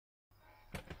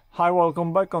Hi,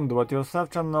 welcome back on Do It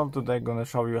Yourself channel. Today I'm gonna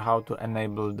show you how to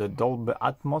enable the Dolby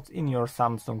Atmos in your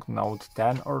Samsung Note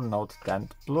 10 or Note 10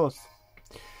 Plus.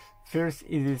 First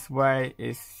easiest way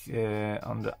is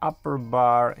on the upper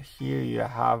bar. Here you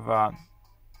have an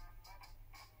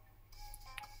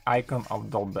icon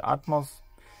of Dolby Atmos.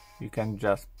 You can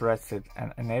just press it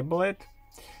and enable it.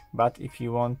 But if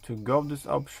you want to go this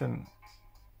option,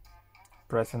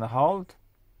 press and hold.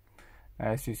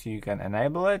 As you see, you can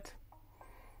enable it.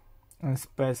 And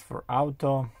space for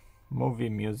auto, movie,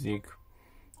 music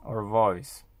or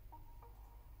voice.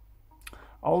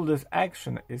 All this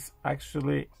action is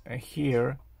actually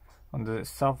here on the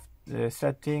soft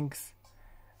settings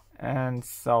and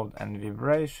sound and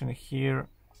vibration here,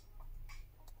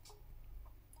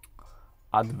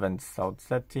 advanced sound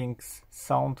settings,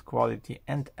 sound quality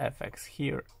and effects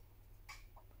here,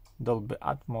 Dolby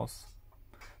Atmos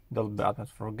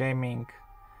for gaming,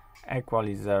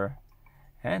 equalizer,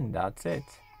 and that's it.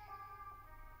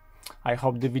 I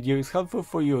hope the video is helpful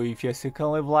for you. If yes, you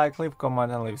can leave like, leave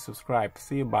comment and leave subscribe.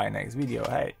 See you by next video.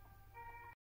 Hey!